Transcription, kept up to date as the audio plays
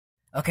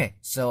Okay,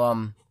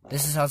 so,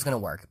 this is how it's gonna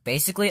work.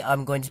 Basically,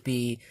 I'm going to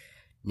be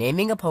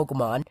naming a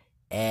Pokemon,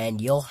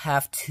 and you'll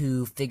have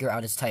to figure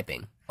out its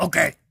typing.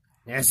 Okay.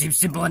 Yeah, it seems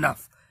simple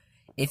enough.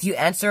 If you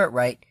answer it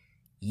right,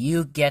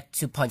 you get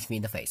to punch me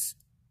in the face.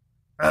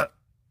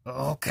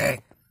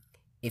 Okay.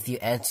 If you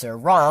answer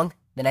wrong,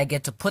 then I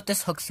get to put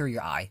this hook through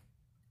your eye.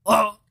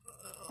 Oh,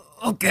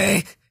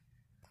 okay.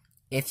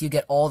 If you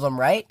get all of them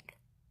right,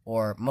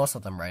 or most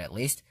of them right at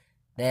least,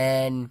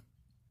 then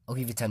I'll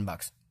give you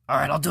 $10.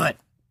 Alright, I'll do it.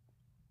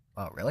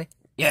 Oh, really?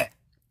 Yeah.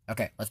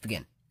 Okay, let's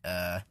begin.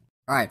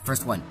 Alright,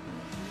 first one.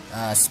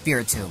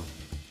 Spiritomb.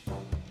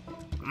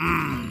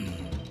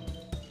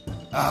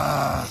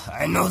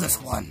 I know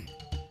this one.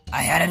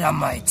 I had it on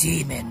my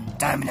team in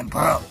Diamond and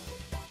Pearl.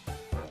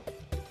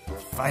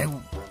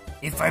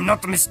 If I'm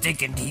not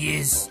mistaken, he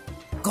is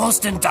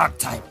Ghost and Dark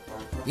type.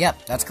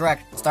 Yep, that's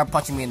correct. Start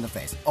punching me in the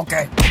face.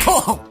 Okay.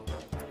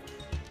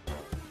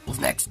 Who's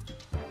next?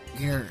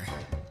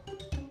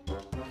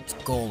 It's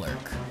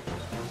Golurk.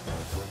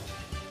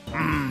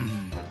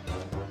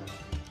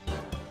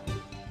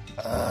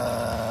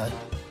 Let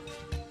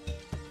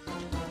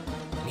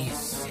me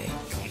think.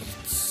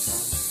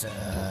 It's,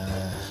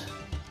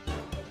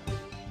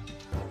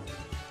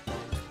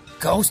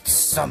 Ghost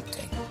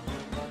something.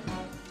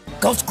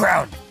 Ghost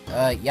Ground!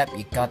 Yep,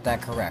 you got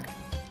that correct.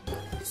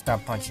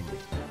 Start punching me.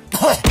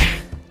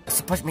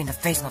 So punch me in the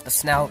face, not the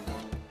snout.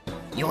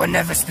 You were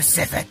never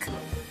specific.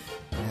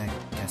 I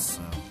guess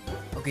so.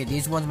 Okay,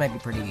 these ones might be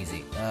pretty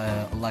easy.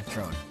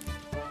 Electrode.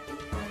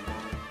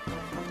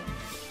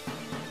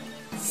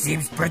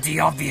 Seems pretty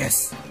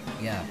obvious.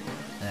 Yeah,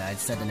 I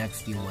said the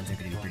next few ones are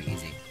gonna be pretty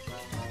easy.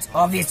 It's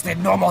obviously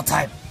normal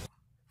type.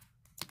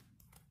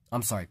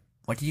 I'm sorry,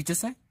 what did you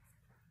just say?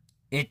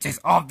 It is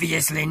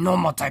obviously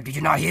normal type. Did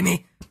you not hear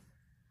me?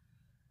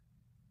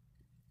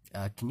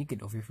 Can you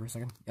get over here for a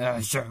second?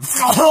 Sure.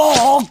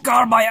 Oh,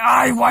 God, my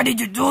eye! Why did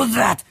you do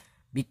that?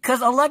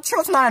 Because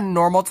Electrode's not a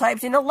normal type,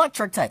 it's an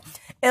electric type.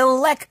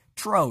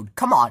 Electrode,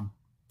 come on.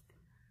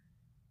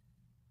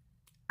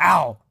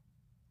 Ow.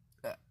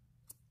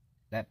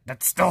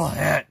 That still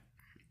hurt.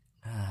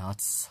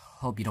 Let's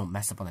hope you don't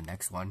mess up on the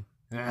next one.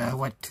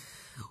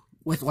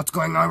 With what's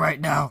going on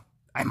right now,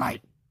 I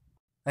might.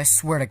 I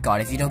swear to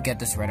God, if you don't get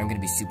this right, I'm gonna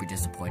be super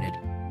disappointed.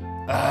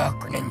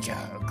 Greninja.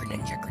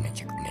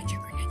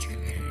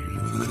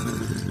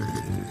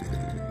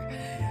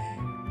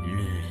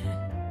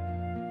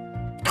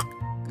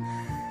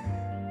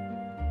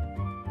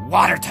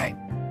 Water type.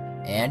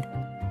 And?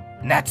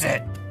 That's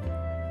it.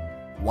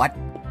 What?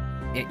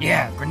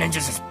 Yeah,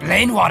 Greninja's just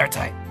plain water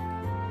type.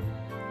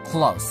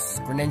 Close.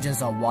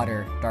 Greninja's a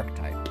water dark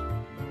type.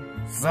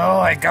 So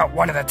I got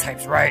one of the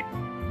types right.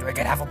 Do I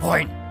get half a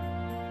point?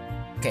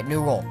 Okay,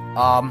 new rule.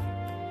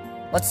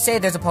 Let's say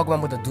there's a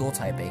Pokemon with a dual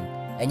typing,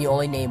 and you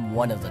only name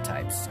one of the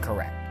types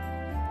correct.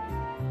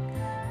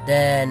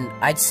 Then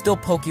I'd still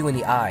poke you in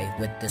the eye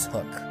with this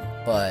hook,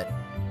 but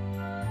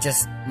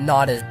just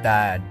not as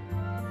bad.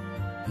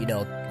 You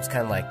know, it's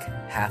kind of like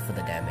half of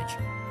the damage.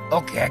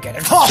 Okay, I get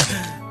it.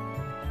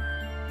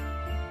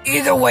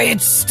 Either way,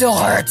 it still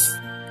hurts.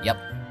 Yep.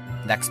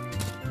 Next.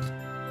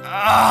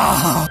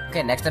 Ah.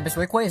 Okay, next up is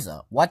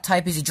Rayquaza. What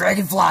type is he?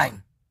 Dragon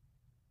flying.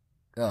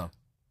 Oh.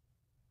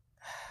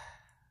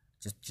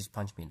 Just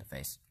punch me in the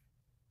face.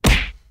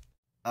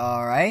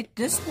 Alright,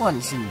 this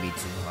one shouldn't be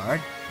too hard.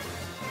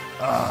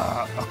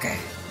 Okay.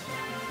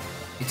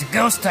 It's a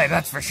ghost type,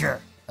 that's for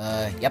sure.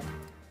 Yep.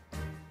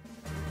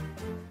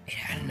 It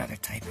had another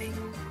typing.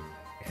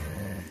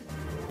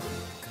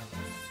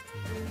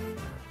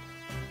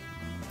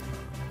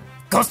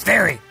 Ghost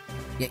Fairy!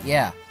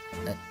 Yeah.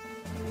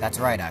 That's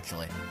right,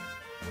 actually.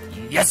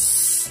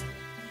 Yes!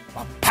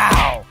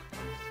 Pow!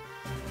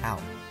 Ow.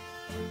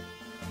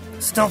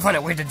 Still find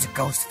it weird that it's a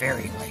Ghost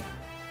Fairy, like,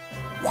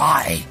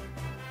 why?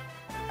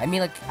 I mean,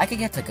 like, I could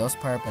get the ghost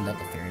part, but not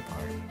the fairy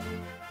part.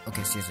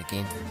 Okay, seriously,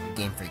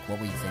 Game Freak, what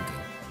were you thinking?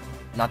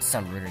 Not to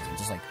sound rude or anything,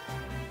 just like,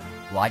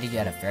 why did you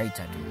add a fairy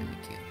type to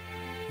Mimikyu?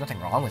 Nothing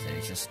wrong with it,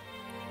 it's just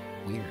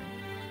weird.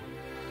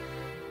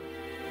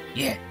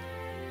 Yeah.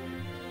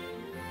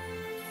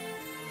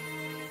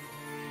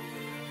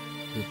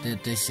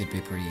 This should be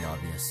pretty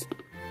obvious.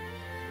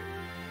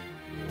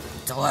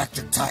 It's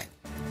electric type.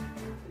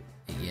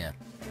 Yeah.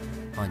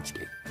 Punch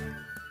me.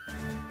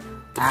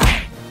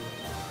 Ow.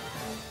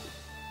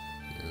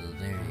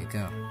 There you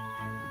go.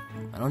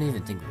 I don't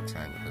even think we're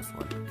trying with this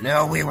one.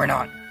 No, we were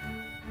not.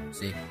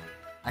 See?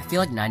 I feel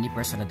like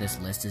 90% of this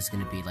list is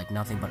gonna be like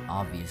nothing but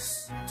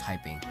obvious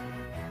typing.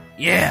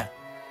 Yeah.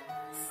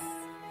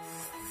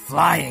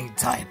 Flying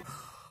type.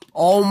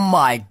 Oh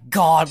my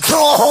God!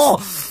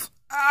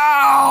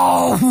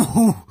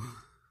 Ow!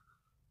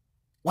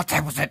 What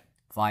type was it?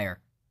 Fire.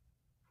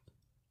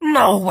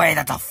 No way,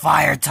 that's a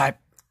fire type.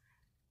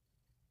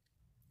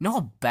 You know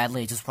how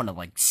badly I just want to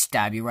like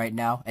stab you right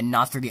now and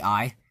not through the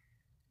eye?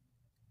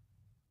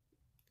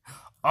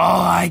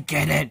 Oh, I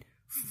get it.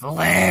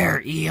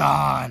 Flare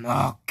Eon.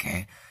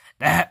 Okay.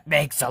 That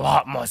makes a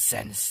lot more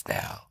sense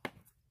now.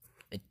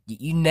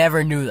 You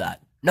never knew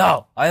that.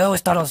 No, I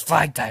always thought it was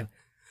flying type.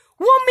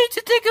 What makes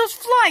you think it was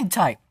flying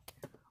type?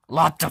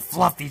 Lots of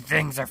fluffy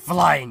things are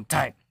flying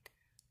type.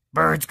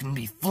 Birds can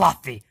be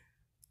fluffy.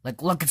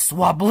 Like, look at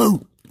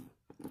Swablu.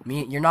 I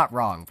mean, you're not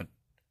wrong, but...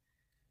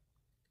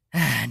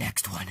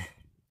 Next one.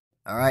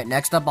 Alright,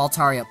 next up,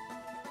 Altaria.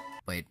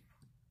 Wait.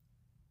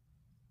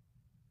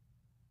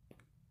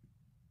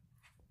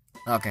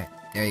 Okay,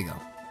 there you go.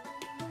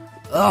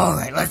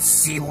 Alright, let's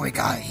see what we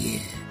got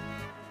here.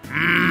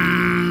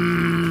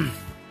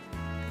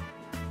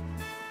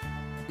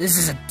 This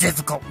is a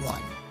difficult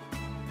one.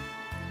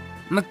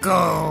 Let's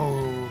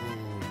go...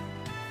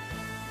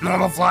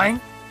 normal flying?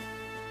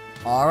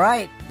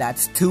 Alright,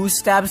 that's 2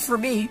 stabs for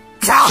me.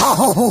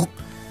 Oh!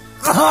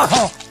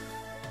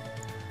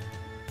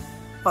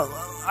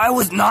 I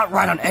was not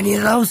right on any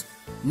of those?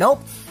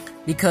 Nope,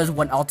 because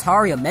when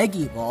Altaria Mega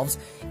evolves,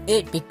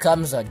 it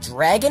becomes a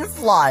dragon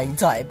flying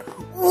type.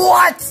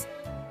 What?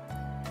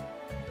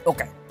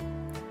 Okay.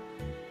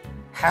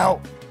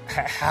 How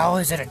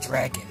is it a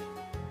dragon?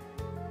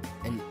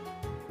 And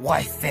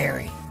why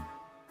fairy?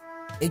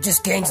 It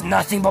just gains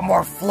nothing but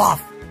more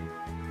fluff.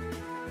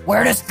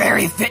 Where does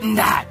fairy fit in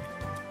that?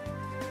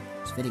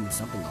 It's fitting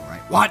something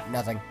alright. What?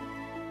 Nothing.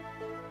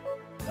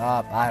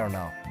 I don't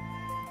know.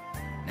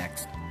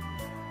 Next.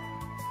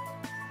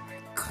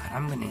 God,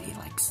 I'm gonna need,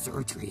 like,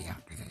 surgery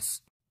after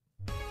this.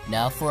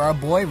 Now for our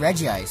boy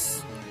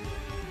Regice.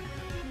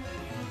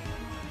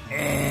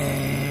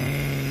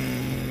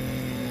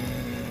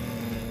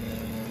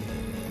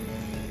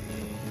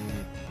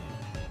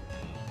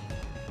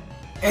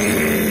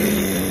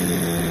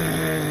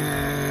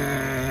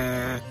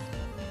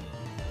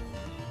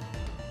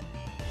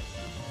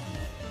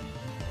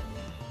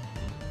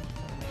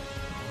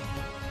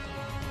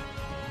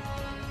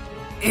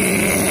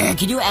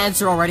 Can you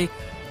answer already?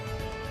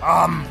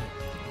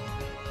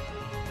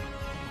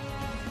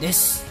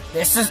 This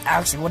is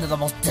actually one of the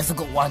most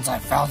difficult ones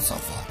I've found so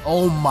far.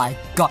 Oh my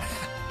god.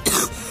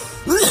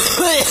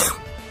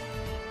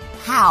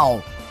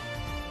 How?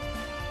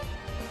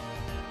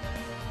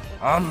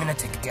 I'm gonna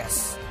take a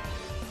guess.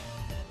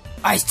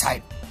 Ice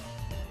type.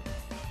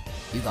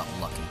 You got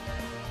lucky.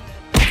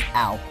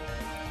 Ow.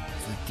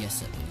 For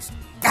guess at least.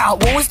 Ow,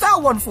 what was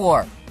that one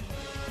for?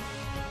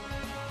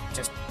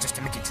 Just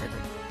to make it trigger.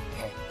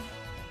 Okay.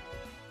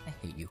 I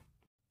hate you.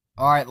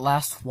 Alright,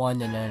 last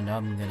one and then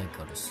I'm gonna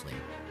go to sleep.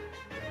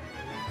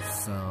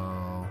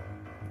 So...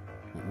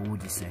 what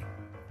would you say?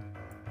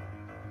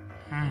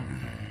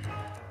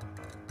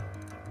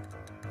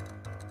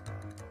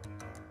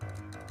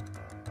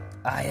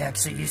 I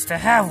actually used to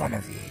have one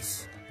of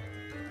these.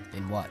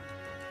 In what?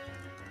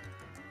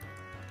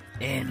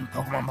 In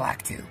Pokemon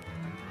Black 2.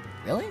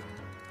 Really?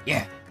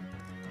 Yeah.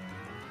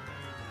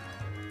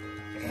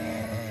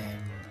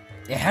 And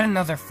it had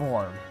another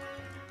form.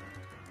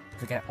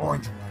 Like an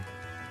orange one.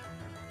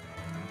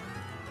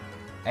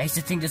 I used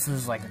to think this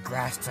was like a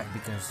grass type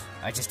because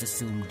I just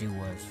assumed it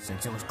was,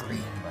 since it was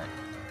green, but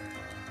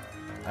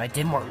I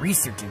did more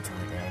research into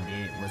it and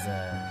it was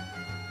a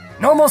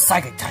normal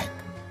psychic type.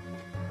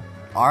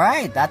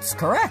 Alright, that's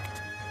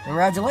correct.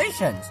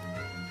 Congratulations.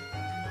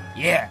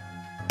 Yeah.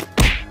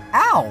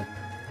 Ow!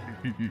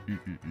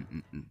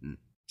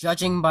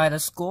 Judging by the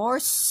score,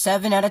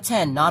 7 out of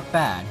 10, not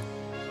bad.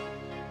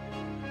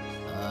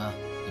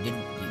 You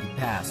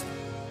passed.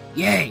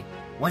 Yay!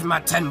 Where's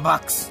my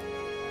 $10?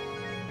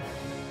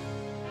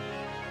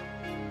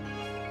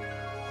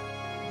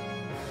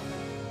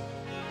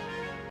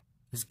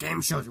 This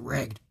game show's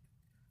rigged.